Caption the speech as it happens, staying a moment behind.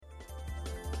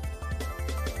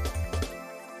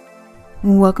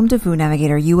Welcome to Food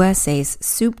Navigator USA's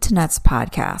Soup to Nuts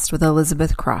podcast with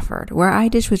Elizabeth Crawford, where I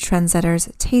dish with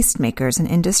trendsetters, tastemakers, and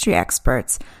industry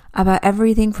experts about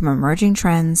everything from emerging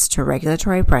trends to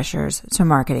regulatory pressures to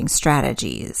marketing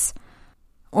strategies.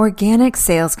 Organic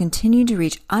sales continue to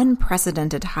reach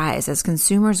unprecedented highs as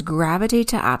consumers gravitate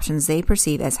to options they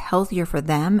perceive as healthier for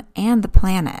them and the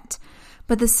planet.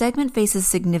 But the segment faces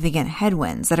significant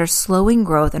headwinds that are slowing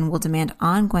growth and will demand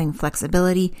ongoing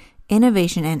flexibility,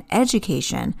 innovation, and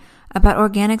education about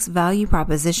organic's value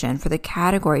proposition for the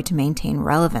category to maintain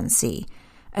relevancy,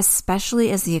 especially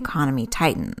as the economy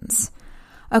tightens.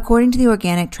 According to the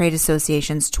Organic Trade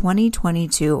Association's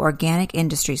 2022 Organic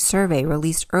Industry Survey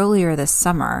released earlier this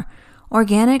summer,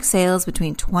 organic sales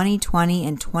between 2020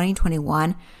 and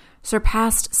 2021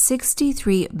 surpassed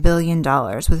 $63 billion,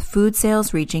 with food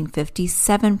sales reaching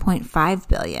 $57.5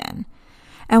 billion.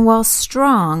 And while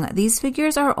strong, these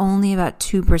figures are only about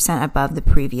 2% above the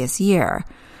previous year,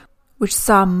 which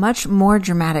saw much more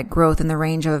dramatic growth in the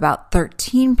range of about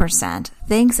 13%,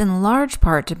 thanks in large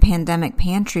part to pandemic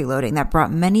pantry loading that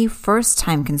brought many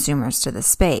first-time consumers to the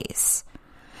space.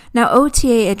 Now,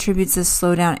 OTA attributes this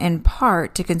slowdown in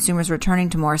part to consumers returning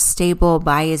to more stable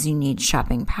buy-as-you-need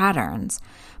shopping patterns,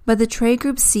 but the trade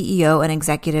group's CEO and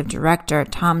executive director,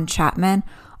 Tom Chapman,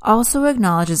 also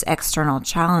acknowledges external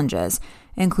challenges,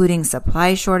 including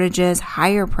supply shortages,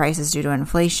 higher prices due to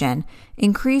inflation,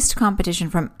 increased competition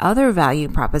from other value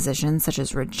propositions such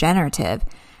as regenerative,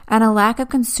 and a lack of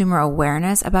consumer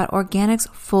awareness about organic's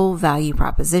full value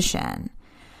proposition.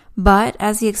 But,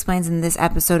 as he explains in this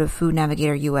episode of Food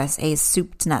Navigator USA's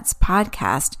Soup to Nuts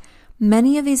podcast,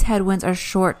 many of these headwinds are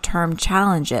short-term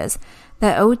challenges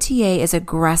that OTA is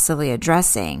aggressively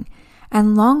addressing,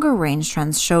 and longer-range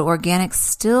trends show organic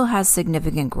still has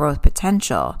significant growth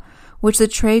potential, which the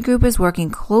trade group is working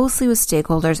closely with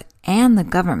stakeholders and the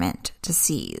government to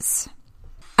seize.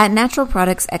 At Natural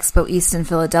Products Expo East in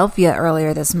Philadelphia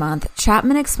earlier this month,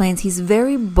 Chapman explains he's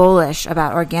very bullish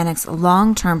about organic's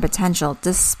long-term potential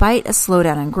despite a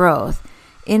slowdown in growth,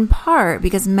 in part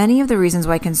because many of the reasons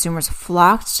why consumers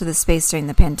flocked to the space during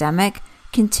the pandemic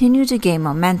continue to gain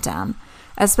momentum,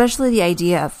 especially the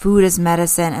idea of food as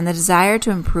medicine and the desire to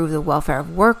improve the welfare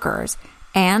of workers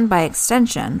and, by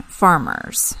extension,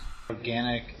 farmers.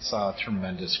 Organic saw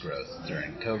tremendous growth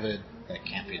during COVID. That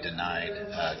can't be denied.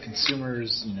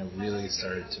 Consumers, really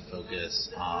started to focus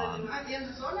on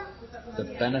the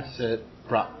benefit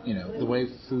brought, the way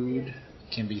food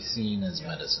can be seen as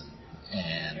medicine,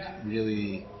 and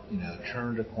really,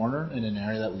 turned a corner in an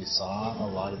area that we saw a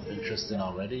lot of interest in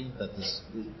already.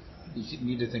 You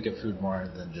need to think of food more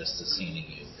than just sustaining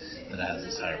you, that it has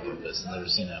this higher purpose. And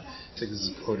there's, I think this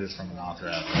is quoted from an author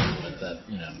out there, but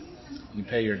that, you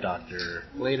pay your doctor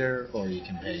later or you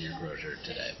can pay your grocer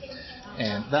today.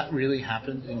 And that really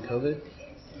happened in COVID,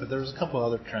 but there was a couple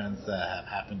other trends that have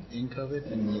happened in COVID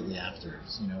and immediately after.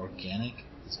 Organic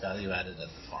is value added at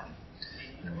the farm,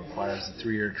 and it requires a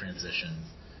 3-year transition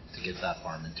to get that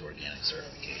farm into organic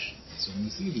certification. So when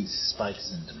you see these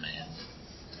spikes in demand,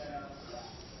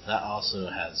 that also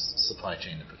has supply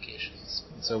chain implications.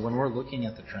 So when we're looking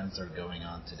at the trends that are going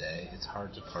on today, it's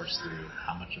hard to parse through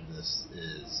how much of this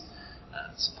is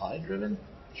supply-driven,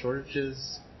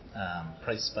 shortages,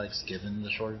 price spikes given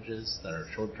the shortages that are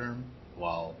short-term,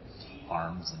 while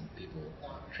farms and people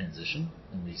transition.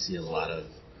 And we see a lot of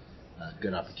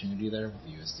good opportunity there with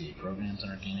the USDA programs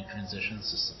and organic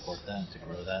transitions to support that and to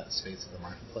grow that space of the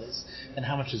marketplace. And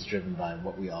how much is driven by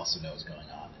what we also know is going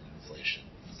on in inflation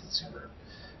and consumer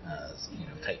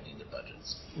tightening their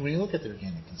budgets. When you look at the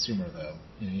organic consumer, though,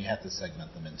 you have to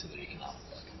segment them into their economic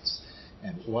buckets.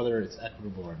 And whether it's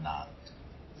equitable or not,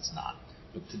 it's not.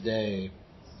 But today,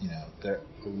 a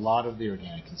lot of the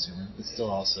organic consumer is still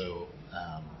also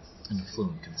an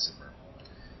affluent consumer.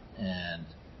 And,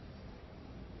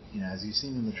 as you've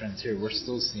seen in the trends here, we're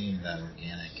still seeing that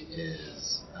organic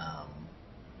is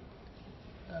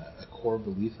a core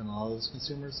belief in a lot of those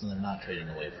consumers, and they're not trading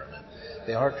away from it.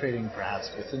 They are trading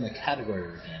perhaps within the category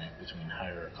of organic between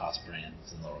higher cost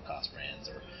brands and lower cost brands,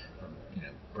 or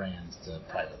brands to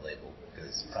private label,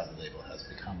 because private label has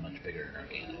become much bigger in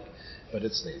organic, but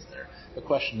it stays there. The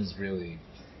question is really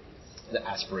the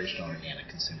aspirational organic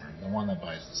consumer, the one that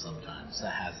buys it sometimes,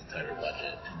 that has a tighter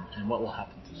budget, and what will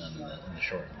happen to them in the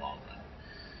short and long run.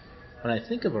 When I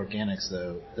think of organics,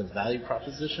 though, the value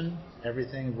proposition,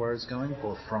 everything where it's going,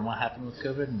 both from what happened with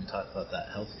COVID, and we talked about that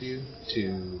health view,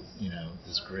 to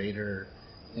this greater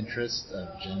interest of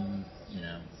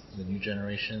the new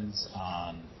generations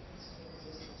on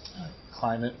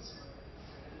climate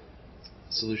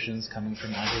solutions coming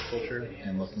from agriculture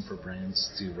and looking for brands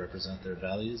to represent their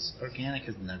values, organic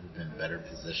has never been better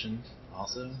positioned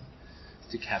also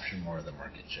to capture more of the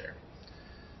market share.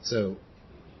 So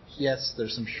yes,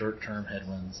 there's some short-term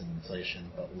headwinds and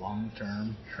inflation, but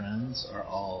long-term trends are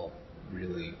all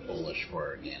really bullish for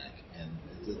organic. And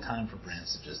it's a time for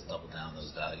brands to just double down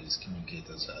those values, communicate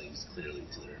those values clearly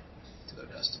to their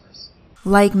customers.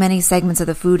 Like many segments of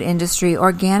the food industry,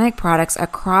 organic products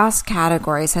across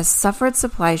categories has suffered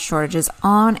supply shortages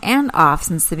on and off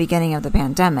since the beginning of the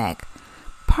pandemic.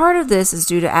 Part of this is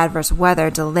due to adverse weather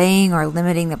delaying or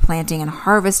limiting the planting and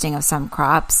harvesting of some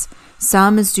crops.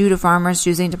 Some is due to farmers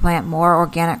choosing to plant more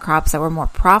organic crops that were more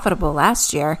profitable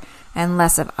last year and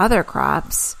less of other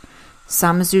crops.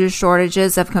 Some is due to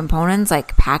shortages of components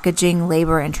like packaging,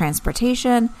 labor, and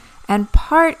transportation, and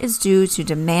part is due to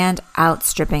demand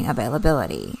outstripping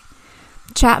availability.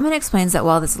 Chapman explains that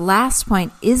while this last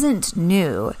point isn't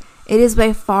new, it is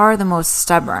by far the most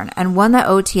stubborn and one that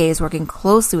OTA is working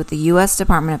closely with the U.S.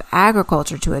 Department of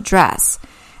Agriculture to address,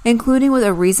 including with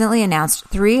a recently announced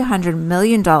 $300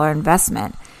 million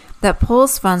investment that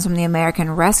pulls funds from the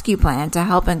American Rescue Plan to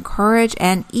help encourage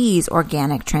and ease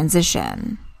organic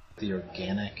transition. The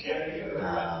organic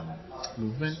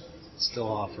movement still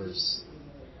offers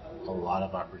a lot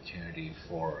of opportunity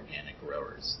for organic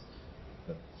growers.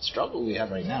 The struggle we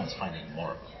have right now is finding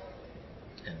more of them.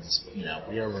 And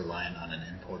we are relying on an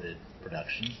imported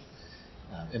production,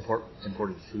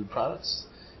 imported food products,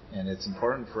 and it's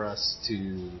important for us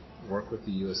to work with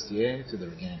the USDA through the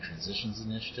Organic Transitions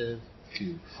Initiative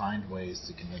to find ways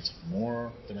to convince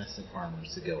more domestic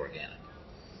farmers to go organic.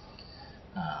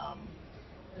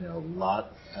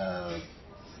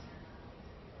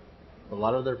 A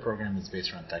lot of their program is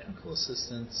based around technical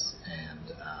assistance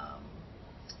and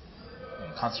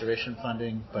conservation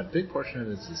funding, but a big portion of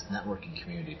it is this networking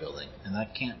community building, and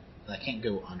that can't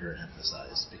go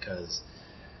underemphasized because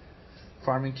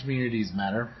farming communities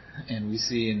matter, and we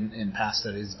see in past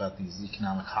studies about these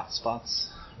economic hotspots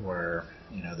where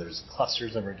there's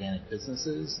clusters of organic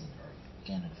businesses and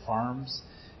organic farms,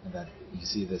 and that you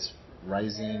see this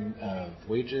rising of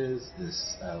wages,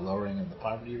 this lowering of the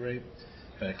poverty rate.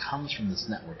 But it comes from this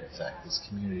network effect, this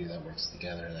community that works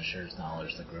together, that shares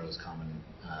knowledge, that grows common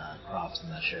crops,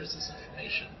 and that shares this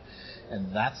information.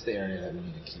 And that's the area that we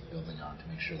need to keep building on to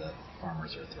make sure that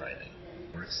farmers are thriving.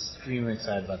 We're extremely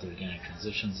excited about the Organic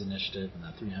Transitions Initiative and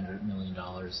that $300 million,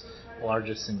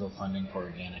 largest single funding for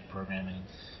organic programming,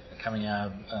 coming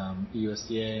out of the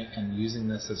USDA, and using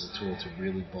this as a tool to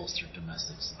really bolster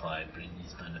domestic supply, bring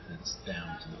these benefits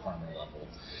down to the farmer level,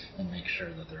 and make sure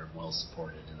that they're well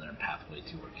supported in their pathway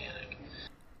to organic.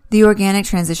 The Organic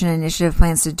Transition Initiative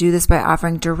plans to do this by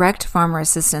offering direct farmer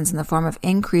assistance in the form of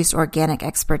increased organic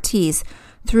expertise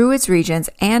through its regions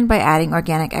and by adding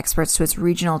organic experts to its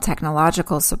regional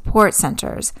technological support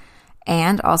centers,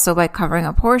 and also by covering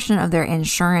a portion of their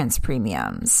insurance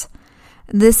premiums.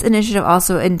 This initiative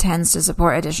also intends to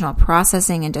support additional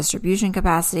processing and distribution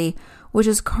capacity, which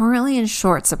is currently in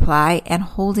short supply and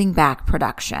holding back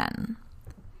production.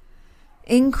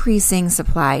 Increasing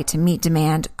supply to meet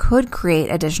demand could create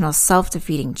additional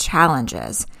self-defeating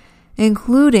challenges,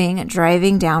 including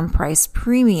driving down price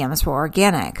premiums for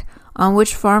organic, on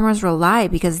which farmers rely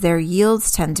because their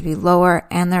yields tend to be lower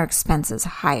and their expenses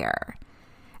higher.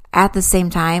 At the same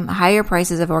time, higher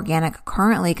prices of organic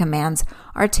currently commands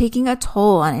are taking a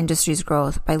toll on industry's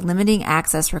growth by limiting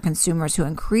access for consumers who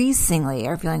increasingly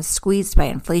are feeling squeezed by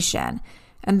inflation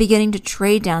and beginning to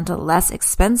trade down to less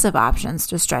expensive options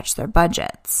to stretch their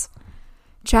budgets.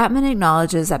 Chapman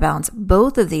acknowledges that balance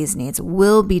both of these needs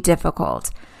will be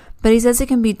difficult, but he says it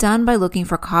can be done by looking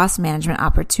for cost management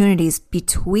opportunities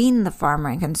between the farmer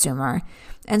and consumer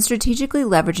and strategically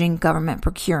leveraging government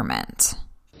procurement.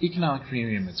 Economic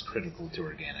premium is critical to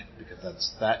organic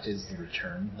because that is the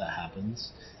return that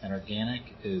happens, and organic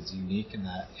is unique in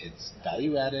that it's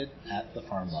value added at the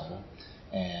farm level,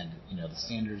 and the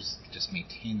standards just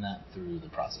maintain that through the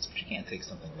process. But you can't take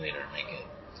something later and make it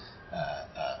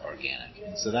organic,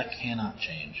 and so that cannot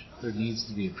change. There needs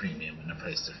to be a premium and a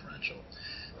price differential,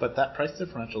 but that price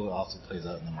differential also plays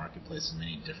out in the marketplace in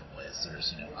many different ways.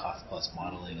 There's cost plus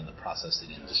modeling in the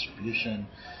processing and distribution.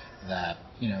 That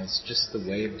it's just the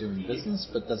way of doing business,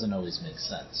 but doesn't always make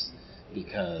sense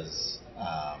because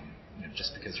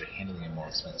just because you're handling a more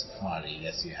expensive commodity,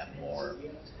 yes, you have more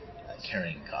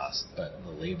carrying cost, but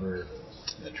the labor,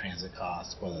 the transit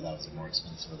cost, whether that was a more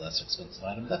expensive or less expensive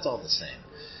item, that's all the same.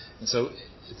 And so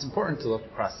it's important to look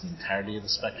across the entirety of the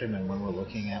spectrum, and when we're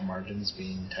looking at margins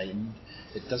being tightened,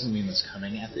 it doesn't mean it's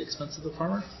coming at the expense of the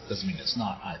farmer. It doesn't mean it's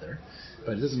not either,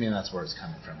 but it doesn't mean that's where it's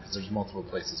coming from, because there's multiple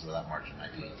places where that margin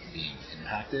might be being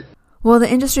impacted. While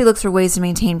the industry looks for ways to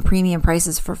maintain premium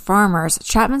prices for farmers,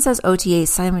 Chapman says OTA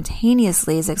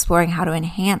simultaneously is exploring how to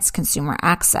enhance consumer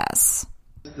access.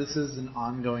 This is an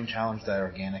ongoing challenge that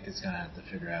organic is going to have to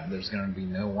figure out. There's going to be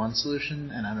no one solution,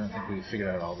 and I don't think we've figured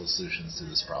out all the solutions to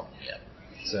this problem yet.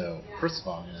 So, first of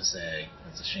all, I'm going to say,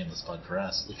 it's a shameless plug for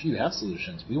us, if you have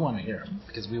solutions, we want to hear them,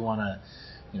 because we want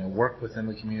to work within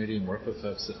the community and work with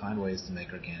folks to find ways to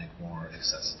make organic more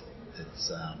accessible.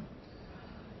 It's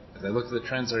as I look at the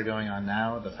trends that are going on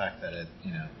now, the fact that it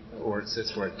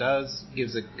sits where it does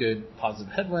gives it good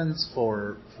positive headwinds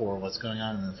for what's going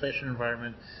on in the inflation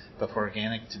environment. But for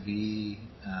organic to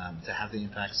have the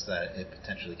impacts that it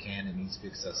potentially can, it needs to be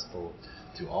accessible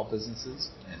to all businesses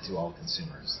and to all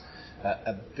consumers.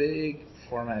 A big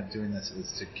format of doing this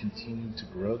is to continue to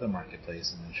grow the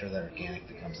marketplace and ensure that organic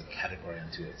becomes a category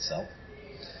unto itself.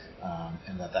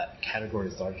 And that category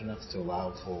is large enough to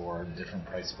allow for different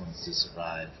price points to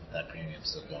survive with that premium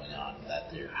still going on,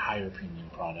 that your higher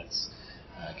premium products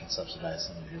can subsidize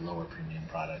some of your lower premium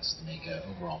products to make an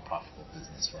overall profitable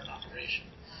business for an operation.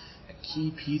 A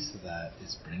key piece of that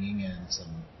is bringing in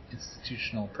some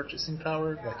institutional purchasing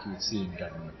power like you would see in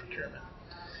government procurement.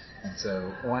 And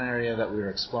so one area that we were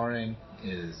exploring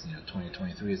is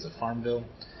 2023 is a farm bill.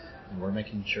 And we're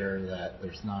making sure that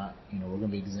there's not, we're going to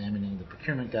be examining the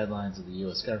procurement guidelines of the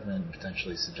U.S. government and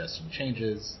potentially suggesting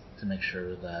changes to make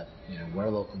sure that, where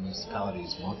local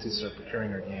municipalities want to start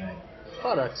procuring organic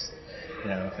products,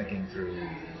 thinking through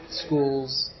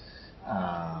schools,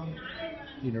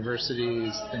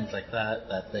 universities, things like that,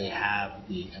 that they have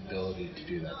the ability to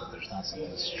do that there's not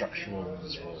something structural in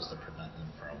those rules that prevent them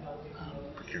from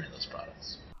procuring those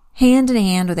products. Hand in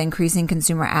hand with increasing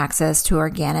consumer access to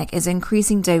organic is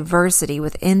increasing diversity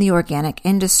within the organic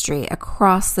industry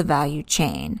across the value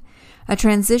chain, a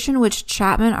transition which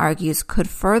Chapman argues could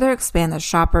further expand the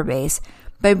shopper base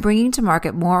by bringing to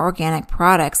market more organic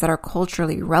products that are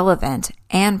culturally relevant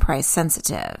and price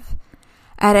sensitive.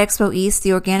 At Expo East,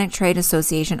 the Organic Trade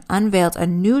Association unveiled a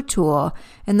new tool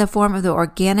in the form of the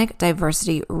Organic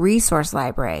Diversity Resource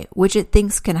Library, which it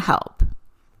thinks can help.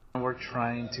 We're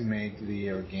trying to make the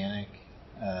organic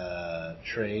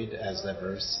trade as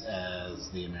diverse as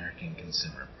the American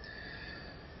consumer.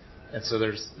 And so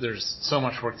there's so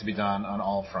much work to be done on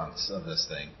all fronts of this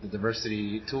thing. The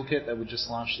diversity toolkit that we just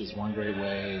launched is one great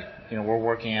way. We're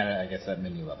working at it, I guess, at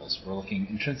many levels. We're looking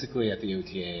intrinsically at the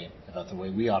OTA about the way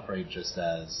we operate just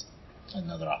as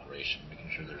another operation, making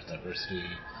sure there's diversity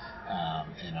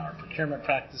in our procurement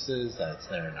practices, that it's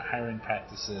there in our hiring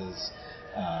practices,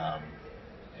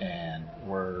 and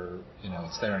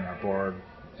it's there in our board,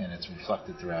 and it's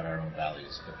reflected throughout our own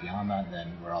values. But beyond that,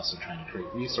 then we're also trying to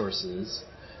create resources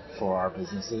for our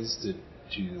businesses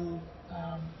to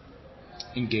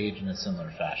engage in a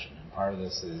similar fashion. And part of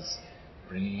this is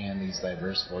bringing in these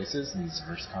diverse voices and these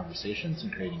diverse conversations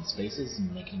and creating spaces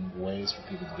and making ways for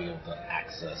people to be able to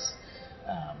access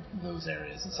those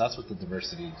areas. And so that's what the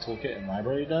diversity toolkit and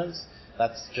library does.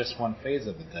 That's just one phase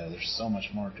of it, though. There's so much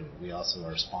more to it. We also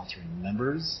are sponsoring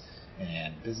members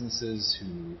and businesses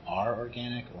who are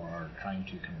organic or are trying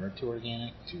to convert to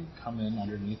organic to come in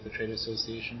underneath the trade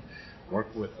association, work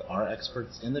with our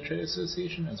experts in the trade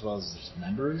association as well as just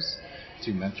members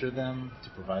to mentor them, to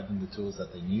provide them the tools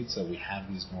that they need so we have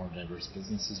these more diverse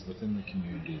businesses within the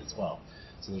community as well.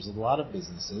 So there's a lot of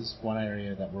businesses. One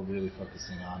area that we're really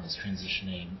focusing on is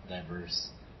transitioning diverse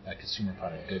consumer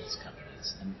product goods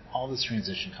companies. And all this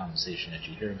transition conversation that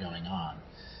you hear going on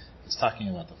is talking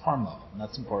about the farm level. And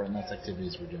that's important. That's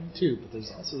activities we're doing too. But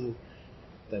there's also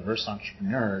diverse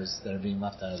entrepreneurs that are being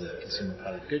left out of the consumer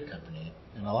product good company.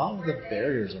 And a lot of the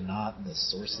barriers are not the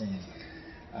sourcing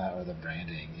or the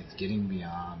branding. It's getting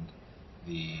beyond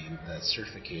the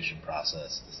certification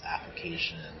process, this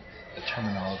application, the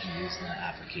terminology used in that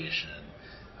application.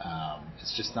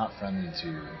 It's just not friendly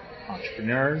to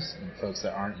entrepreneurs and folks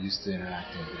that aren't used to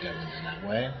interacting with the government in that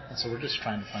way. And so we're just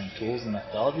trying to find tools and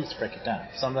methodologies to break it down.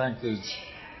 Some of that includes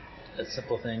as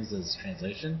simple things as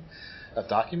translation of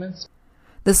documents.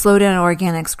 The slowdown in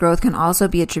organics growth can also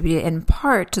be attributed in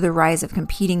part to the rise of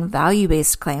competing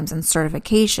value-based claims and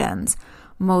certifications,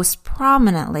 most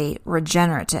prominently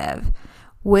regenerative,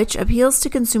 which appeals to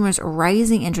consumers'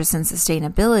 rising interest in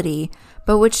sustainability,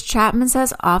 but which Chapman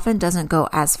says often doesn't go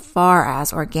as far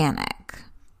as organic.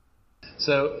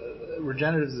 So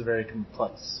regenerative is a very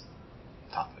complex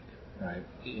topic, right?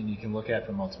 And you can look at it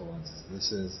from multiple lenses.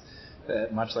 This is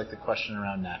much like the question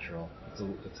around natural,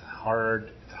 it's a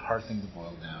hard thing to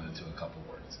boil down into a couple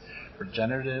words.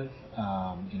 Regenerative,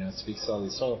 it speaks to all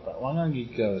these soil products. Well, I'm going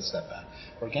to go a step back.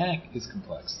 Organic is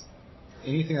complex.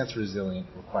 Anything that's resilient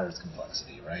requires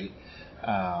complexity, right?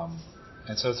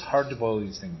 And so it's hard to boil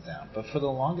these things down. But for the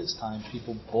longest time,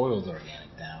 people boiled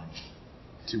organic down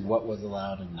to what was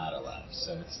allowed and not allowed.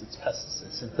 So it's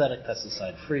synthetic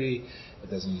pesticide free. It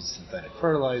doesn't use synthetic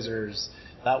fertilizers.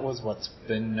 That was what's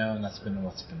been known. That's been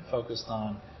what's been focused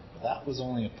on. But that was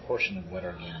only a portion of what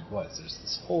organic was. There's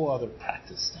this whole other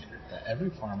practice standard that every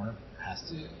farmer has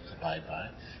to abide by,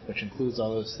 which includes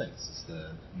all those things. It's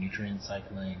the nutrient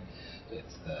cycling.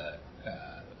 It's the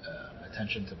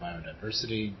attention to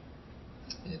biodiversity.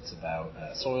 It's about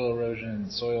soil erosion,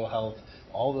 soil health.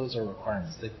 All those are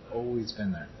requirements. They've always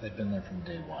been there. They've been there from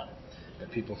day one.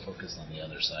 But people focus on the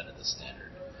other side of the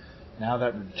standard. Now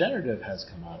that regenerative has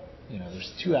come up,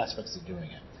 there's two aspects of doing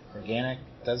it. Organic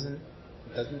doesn't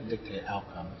dictate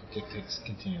outcome. It dictates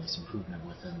continuous improvement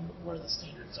within where the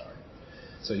standards are.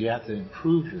 So you have to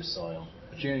improve your soil,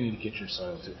 but you don't need to get your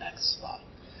soil to X spot.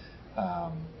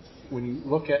 When you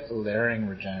look at layering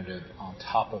regenerative on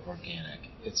top of organic,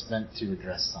 it's meant to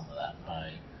address some of that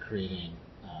by creating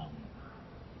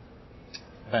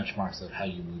benchmarks of how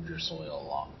you move your soil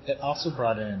along. It also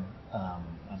brought in,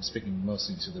 I'm speaking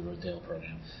mostly to the Rodale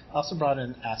program, also brought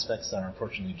in aspects that are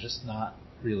unfortunately just not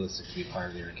realistic to be part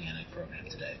of the organic program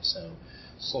today. So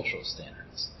social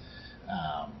standards,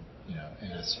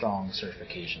 in a strong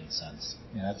certification sense.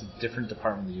 That's a different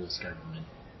department of the U.S. government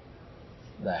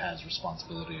that has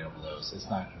responsibility over those. It's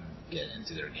not going to get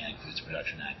into the Organic Foods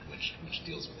Production Act, which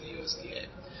deals with the USDA.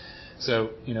 So,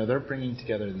 they're bringing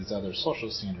together these other social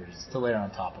standards to layer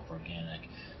on top of organic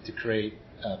to create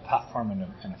a platform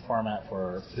and a format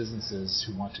for businesses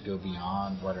who want to go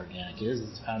beyond what organic is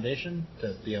as a foundation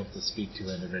to be able to speak to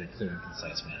it in a very clear and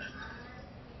concise manner.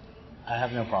 I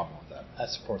have no problem with that. I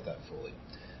support that fully.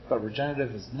 But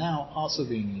regenerative is now also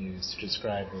being used to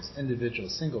describe those individual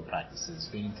single practices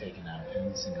being taken out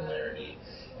in singularity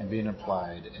and being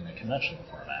applied in a conventional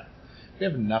format. We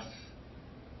have enough.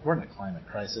 We're in a climate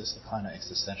crisis, a climate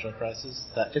existential crisis,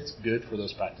 that it's good for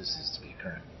those practices to be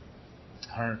current.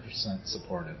 100%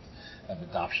 supportive of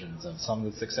adoptions of some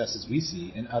of the successes we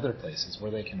see in other places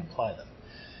where they can apply them.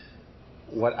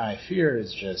 What I fear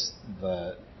is just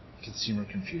the consumer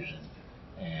confusion.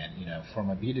 And, from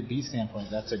a B2B standpoint,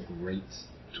 that's a great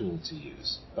tool to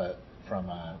use. But from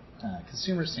a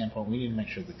consumer standpoint, we need to make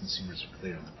sure the consumers are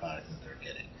clear on the product that they're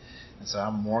getting. And so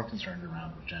I'm more concerned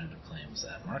around regenerative claims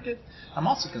at market. I'm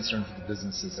also concerned for the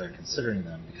businesses that are considering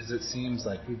them, because it seems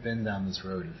like we've been down this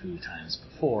road a few times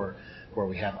before where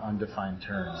we have undefined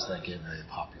terms that get very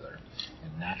popular.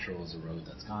 And natural is a road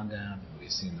that's gone down.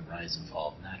 We've seen the rise and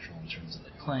fall of natural in terms of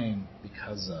the claim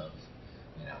because of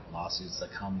lawsuits that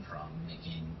come from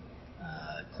making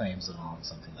claims on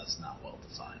something that's not well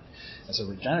defined. And so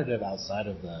regenerative outside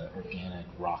of the organic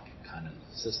rock kind of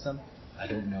system, I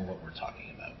don't know what we're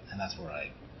talking about. And that's where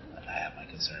I have my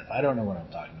concern. If I don't know what I'm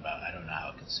talking about, I don't know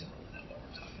how a consumer will know what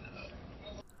we're talking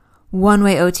about. One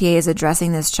way OTA is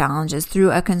addressing this challenge is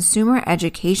through a consumer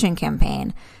education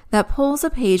campaign that pulls a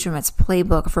page from its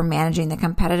playbook for managing the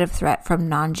competitive threat from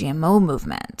non-GMO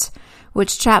movement,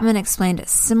 which Chapman explained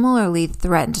similarly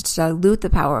threatened to dilute the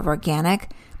power of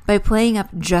organic by playing up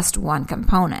just one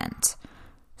component.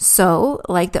 So,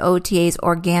 like the OTA's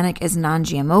Organic is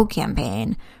Non-GMO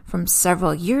campaign from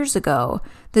several years ago,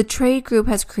 the trade group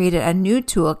has created a new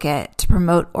toolkit to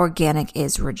promote organic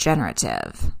is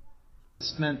regenerative.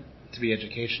 It's meant to be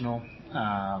educational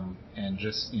and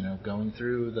just, going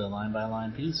through the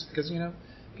line-by-line piece because,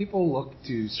 people look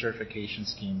to certification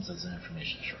schemes as an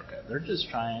information shortcut. They're just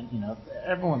trying,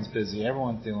 everyone's busy.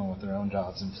 Everyone's dealing with their own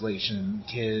jobs, inflation,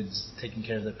 kids, taking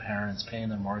care of their parents, paying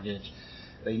their mortgage.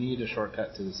 They need a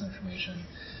shortcut to this information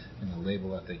and a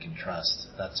label that they can trust.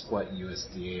 That's what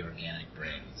USDA Organic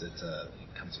brings. It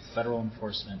comes with federal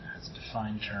enforcement. It has a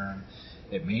defined term.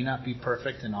 It may not be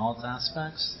perfect in all its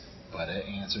aspects, but it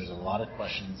answers a lot of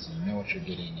questions. You know what you're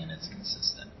getting, and it's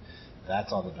consistent.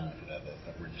 That's all the benefit of it.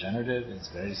 But regenerative is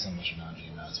very similar to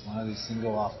non-GMO. It's one of these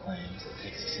single-off claims that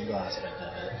takes a single aspect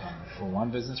of it. And for one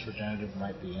business, regenerative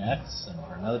might be X, and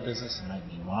for another business, it might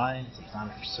be Y. It's a time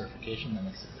for certification that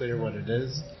makes it clear what it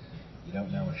is. You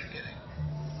don't know what you're getting.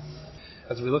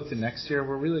 As we look to next year,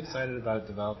 we're really excited about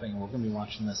developing, we're going to be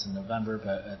launching this in November,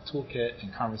 but a toolkit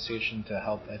and conversation to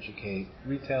help educate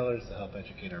retailers, to help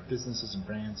educate our businesses and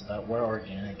brands about where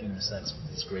organic intersects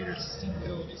with this greater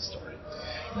sustainability story.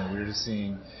 We're just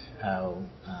seeing how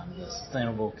the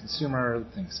sustainable consumer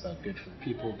thinks about good for the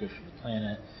people, good for the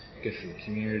planet, good for the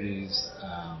communities,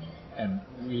 and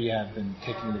we have been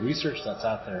taking the research that's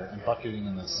out there and bucketing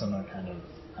in those similar kind of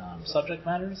subject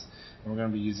matters, and we're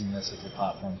going to be using this as a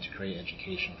platform to create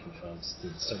education for folks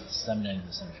to start disseminating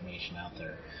this information out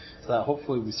there, so that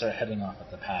hopefully we start heading off at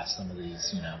the pass some of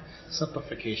these,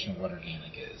 simplification of what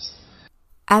organic is.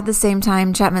 At the same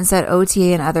time, Chapman said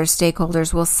OTA and other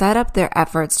stakeholders will set up their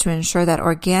efforts to ensure that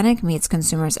organic meets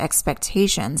consumers'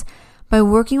 expectations by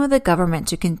working with the government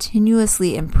to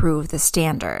continuously improve the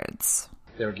standards.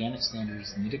 The organic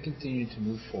standards need to continue to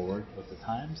move forward with the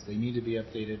times. They need to be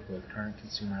updated with current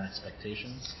consumer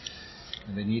expectations,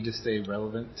 and they need to stay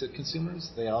relevant to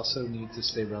consumers. They also need to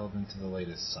stay relevant to the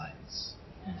latest science.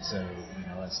 And so,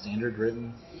 a standard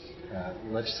written,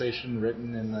 legislation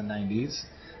written in the 90s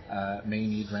may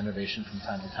need renovation from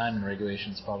time to time, and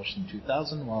regulations published in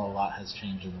 2000. While a lot has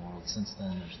changed in the world since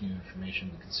then, there's new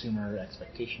information, the consumer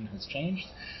expectation has changed,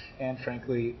 and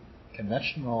frankly,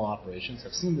 conventional operations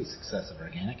have seen the success of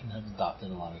organic and have adopted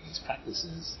a lot of these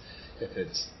practices. If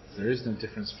there is no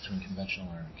difference between conventional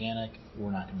and organic,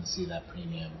 we're not going to see that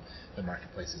premium. The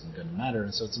marketplace isn't going to matter,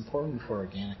 and so it's important for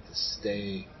organic to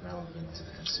stay relevant to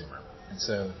the consumer. And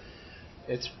so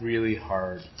it's really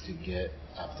hard to get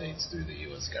updates through the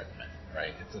U.S. government,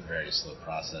 right? It's a very slow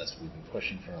process. We've been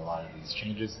pushing for a lot of these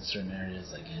changes in certain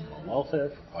areas like animal welfare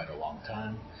for quite a long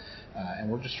time. And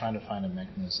we're just trying to find a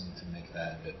mechanism to make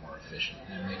that a bit more efficient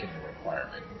and make it a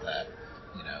requirement that,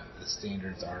 the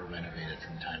standards are renovated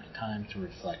from time to time to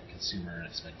reflect consumer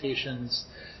expectations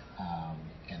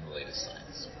and the latest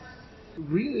science.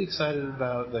 Really excited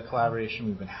about the collaboration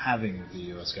we've been having with the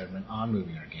U.S. government on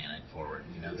moving organic forward.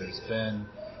 There's been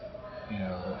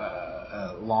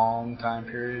a long time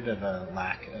period of a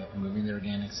lack of moving the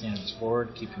organic standards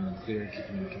forward, keeping them clear,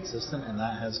 keeping them consistent, and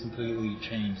that has completely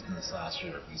changed in this last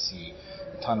year. We see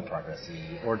a ton of progress.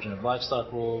 The Origin of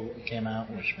Livestock rule came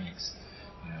out, which makes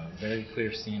very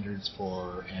clear standards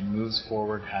for and moves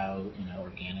forward how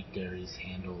organic dairies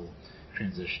handle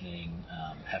transitioning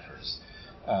heifers.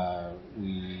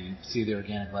 We see the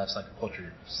Organic Livestock and Poultry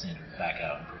standard back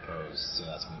out and proposed, so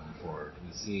that's moving forward.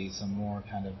 We see some more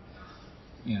kind of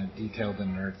detailed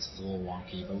in NERTs. It's a little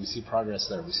wonky, but we see progress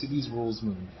there. We see these rules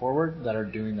moving forward that are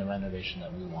doing the renovation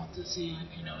that we want to see,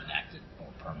 enacted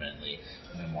more permanently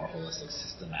in a more holistic,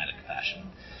 systematic fashion.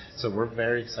 So we're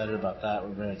very excited about that.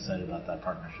 We're very excited about that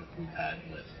partnership we've had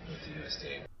with the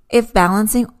USDA. If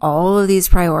balancing all of these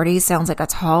priorities sounds like a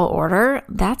tall order,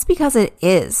 that's because it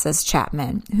is, says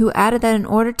Chapman, who added that in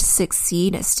order to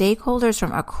succeed, stakeholders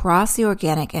from across the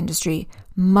organic industry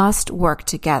must work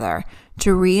together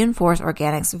to reinforce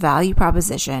organic's value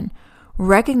proposition,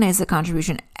 recognize the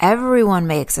contribution everyone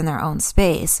makes in their own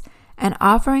space, and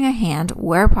offering a hand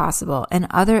where possible in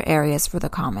other areas for the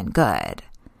common good.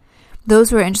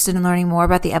 Those who are interested in learning more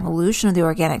about the evolution of the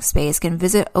organic space can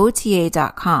visit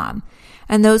OTA.com.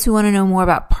 And those who want to know more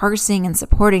about parsing and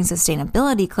supporting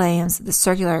sustainability claims, the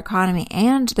circular economy,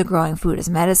 and the growing food as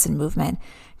medicine movement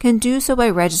can do so by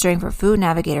registering for Food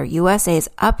Navigator USA's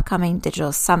upcoming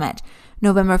digital summit,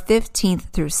 November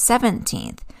 15th through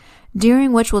 17th,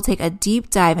 during which we'll take a deep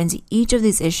dive into each of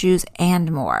these issues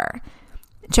and more.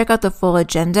 Check out the full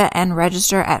agenda and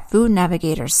register at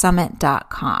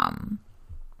foodnavigatorsummit.com.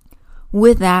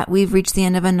 With that, we've reached the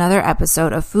end of another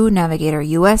episode of Food Navigator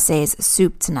USA's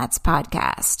Soup to Nuts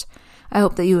podcast. I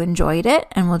hope that you enjoyed it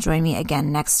and will join me again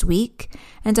next week.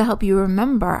 And to help you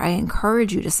remember, I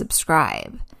encourage you to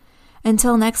subscribe.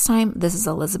 Until next time, this is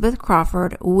Elizabeth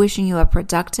Crawford wishing you a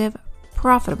productive,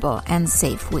 profitable, and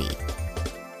safe week.